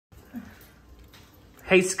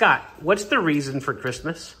Hey, Scott, what's the reason for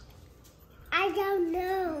Christmas? I don't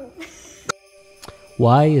know.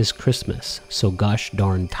 Why is Christmas so gosh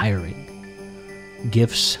darn tiring?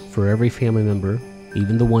 Gifts for every family member,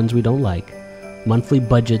 even the ones we don't like, monthly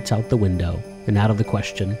budgets out the window and out of the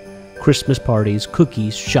question, Christmas parties,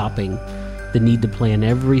 cookies, shopping, the need to plan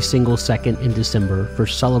every single second in December for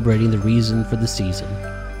celebrating the reason for the season.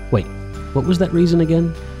 Wait, what was that reason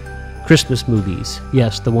again? Christmas movies,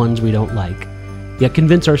 yes, the ones we don't like. Yet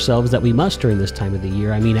convince ourselves that we must during this time of the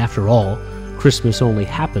year. I mean, after all, Christmas only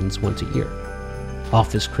happens once a year.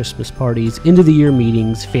 Office Christmas parties, end-of-the-year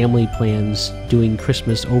meetings, family plans, doing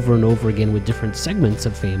Christmas over and over again with different segments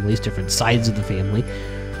of families, different sides of the family,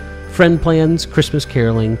 friend plans, Christmas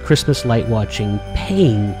caroling, Christmas light watching,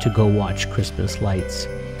 paying to go watch Christmas lights.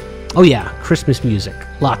 Oh yeah, Christmas music,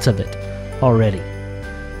 lots of it, already.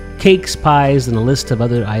 Cakes, pies, and a list of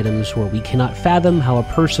other items where we cannot fathom how a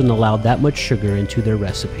person allowed that much sugar into their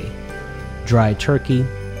recipe. Dry turkey.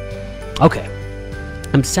 Okay,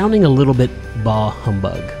 I'm sounding a little bit bah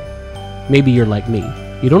humbug. Maybe you're like me.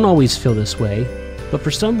 You don't always feel this way, but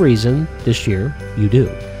for some reason, this year, you do.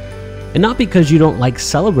 And not because you don't like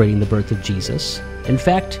celebrating the birth of Jesus. In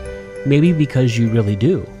fact, maybe because you really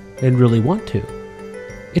do, and really want to.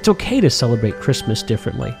 It's okay to celebrate Christmas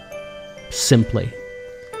differently. Simply.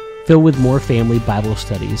 Filled with more family Bible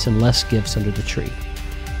studies and less gifts under the tree.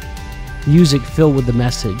 Music filled with the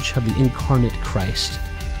message of the incarnate Christ,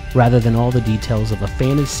 rather than all the details of a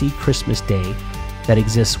fantasy Christmas day that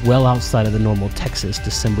exists well outside of the normal Texas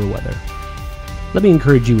December weather. Let me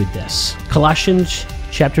encourage you with this. Colossians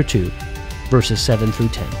chapter 2, verses 7 through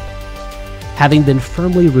 10. Having been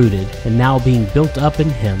firmly rooted and now being built up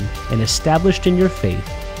in Him and established in your faith,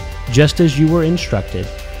 just as you were instructed,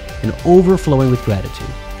 and overflowing with gratitude,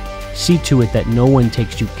 see to it that no one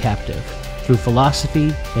takes you captive through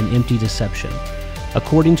philosophy and empty deception,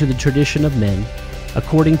 according to the tradition of men,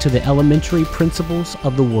 according to the elementary principles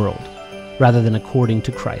of the world, rather than according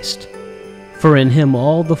to Christ. For in Him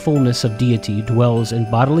all the fullness of deity dwells in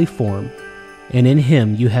bodily form, and in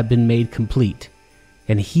Him you have been made complete,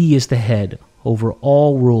 and He is the head over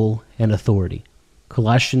all rule and authority.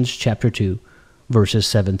 Colossians chapter 2, verses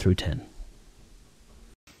 7 through 10.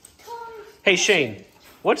 Hey, Shane,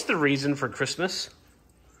 what's the reason for Christmas?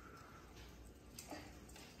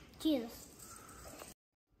 Jesus.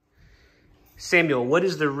 Samuel, what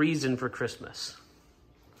is the reason for Christmas?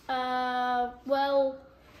 Well,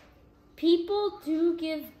 people do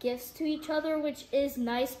give gifts to each other, which is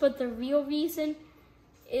nice, but the real reason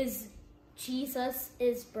is Jesus'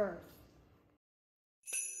 birth.